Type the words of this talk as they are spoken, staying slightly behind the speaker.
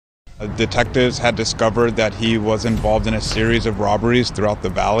Detectives had discovered that he was involved in a series of robberies throughout the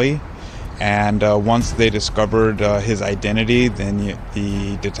valley. And once they discovered his identity, then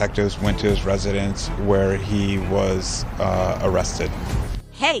the detectives went to his residence where he was arrested.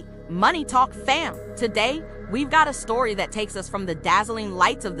 Hey, Money Talk fam! Today, we've got a story that takes us from the dazzling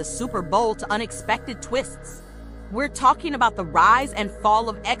lights of the Super Bowl to unexpected twists. We're talking about the rise and fall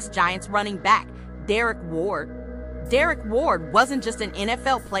of ex-Giants running back, Derrick Ward. Derrick Ward wasn't just an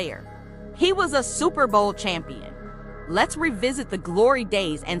NFL player. He was a Super Bowl champion. Let's revisit the glory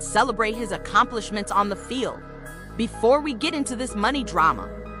days and celebrate his accomplishments on the field. Before we get into this money drama,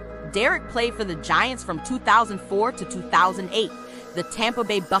 Derrick played for the Giants from 2004 to 2008, the Tampa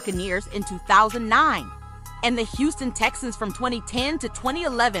Bay Buccaneers in 2009, and the Houston Texans from 2010 to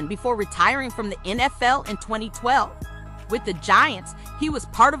 2011 before retiring from the NFL in 2012. With the Giants, he was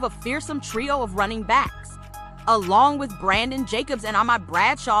part of a fearsome trio of running backs, along with Brandon Jacobs and Ahmad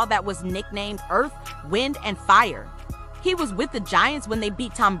Bradshaw that was nicknamed Earth, Wind, and Fire. He was with the Giants when they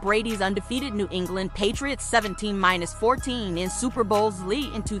beat Tom Brady's undefeated New England Patriots 17-14 in Super Bowl's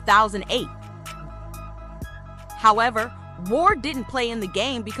lead in 2008. However, Ward didn't play in the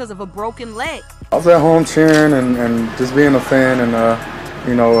game because of a broken leg. I was at home cheering and just being a fan and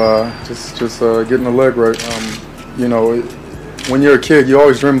just getting the leg right. When you're a kid, you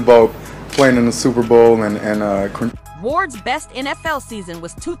always dream about playing in the Super Bowl and Ward's best NFL season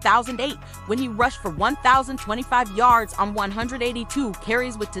was 2008 when he rushed for 1,025 yards on 182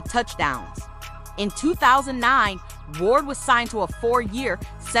 carries with 2 touchdowns. In 2009, Ward was signed to a 4-year,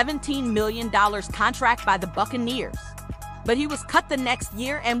 $17 million contract by the Buccaneers. But he was cut the next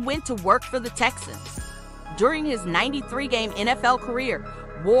year and went to work for the Texans. During his 93-game NFL career,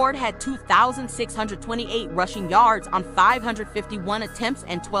 Ward had 2,628 rushing yards on 551 attempts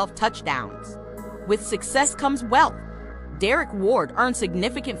and 12 touchdowns. With success comes wealth. Derrick Ward earned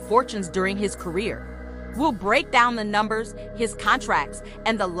significant fortunes during his career. We'll break down the numbers, his contracts,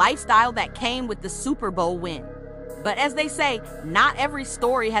 and the lifestyle that came with the Super Bowl win. But as they say, not every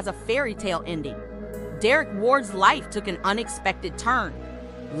story has a fairy tale ending. Derrick Ward's life took an unexpected turn.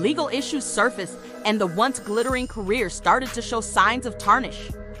 Legal issues surfaced, and the once glittering career started to show signs of tarnish.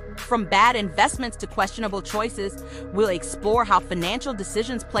 From bad investments to questionable choices, we'll explore how financial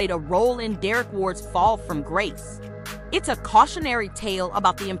decisions played a role in Derrick Ward's fall from grace. It's a cautionary tale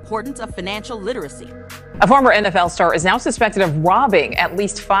about the importance of financial literacy. A former NFL star is now suspected of robbing at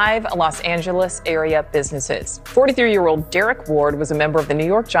least 5 Los Angeles area businesses. 43-year-old Derrick Ward was a member of the New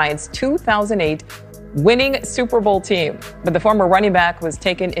York Giants' 2008 winning Super Bowl team. But the former running back was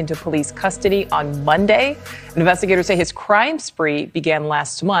taken into police custody on Monday. Investigators say his crime spree began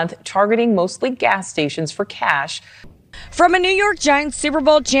last month, targeting mostly gas stations for cash. From a New York Giants Super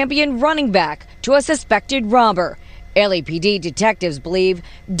Bowl champion running back to a suspected robber, LAPD detectives believe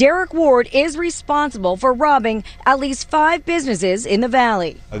Derrick Ward is responsible for robbing at least 5 businesses in the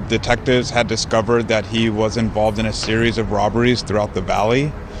valley. Detectives had discovered that he was involved in a series of robberies throughout the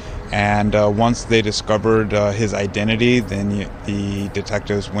valley. And once they discovered his identity, then the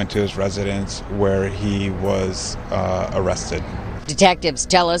detectives went to his residence where he was arrested. Detectives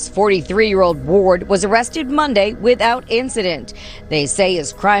tell us 43-year-old Ward was arrested Monday without incident. They say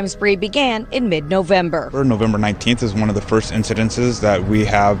his crime spree began in mid-November. November 19th is one of the first incidences that we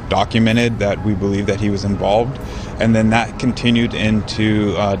have documented that we believe that he was involved. And then that continued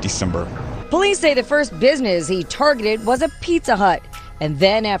into December. Police say the first business he targeted was a Pizza Hut. And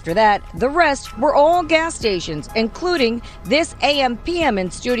then after that, the rest were all gas stations, including this AM/PM in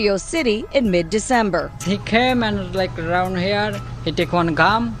Studio City in mid-December. He came and around here, he take one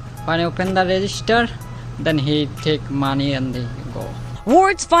gum, when he open the register, then he take money and they go.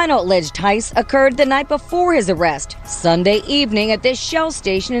 Ward's final alleged heist occurred the night before his arrest, Sunday evening at this Shell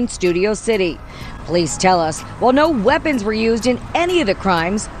station in Studio City. Police tell us while no weapons were used in any of the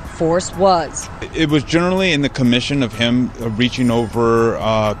crimes, force was. It was generally in the commission of him reaching over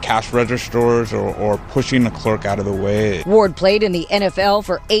cash registers or pushing a clerk out of the way. Ward played in the NFL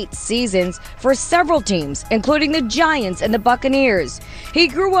for 8 seasons for several teams, including the Giants and the Buccaneers. He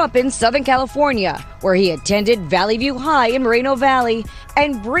grew up in Southern California, where he attended Valley View High in Moreno Valley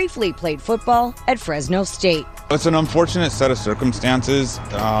and briefly played football at Fresno State. It's an unfortunate set of circumstances.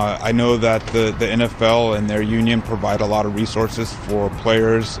 I know that the NFL and their union provide a lot of resources for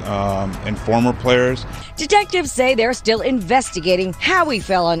players and former players. Detectives say they're still investigating how he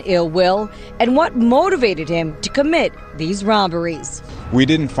fell on ill will and what motivated him to commit these robberies. We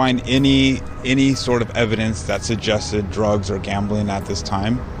didn't find any sort of evidence that suggested drugs or gambling at this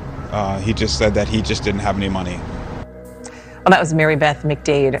time. He just said that he just didn't have any money. Well, that was Mary Beth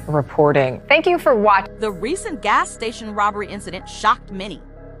McDade reporting. Thank you for watching. The recent gas station robbery incident shocked many.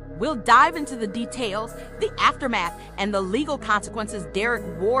 We'll dive into the details, the aftermath, and the legal consequences Derrick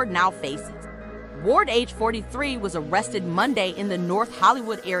Ward now faces. Ward, age 43, was arrested Monday in the North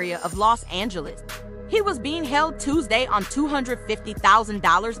Hollywood area of Los Angeles. He was being held Tuesday on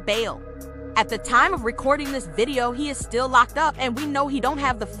 $250,000 bail. At the time of recording this video, he is still locked up, and we know he don't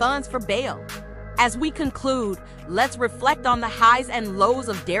have the funds for bail. As we conclude, let's reflect on the highs and lows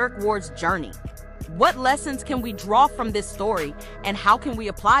of Derrick Ward's journey. What lessons can we draw from this story, and how can we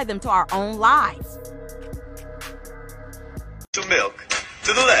apply them to our own lives? To milk,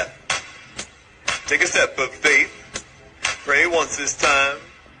 to the left. Take a step of faith. Pray once this time.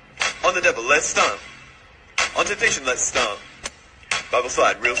 On the devil, let's stomp. On temptation, let's stomp. Bible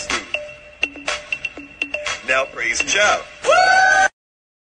slide real smooth. Now praise and shout. Woo!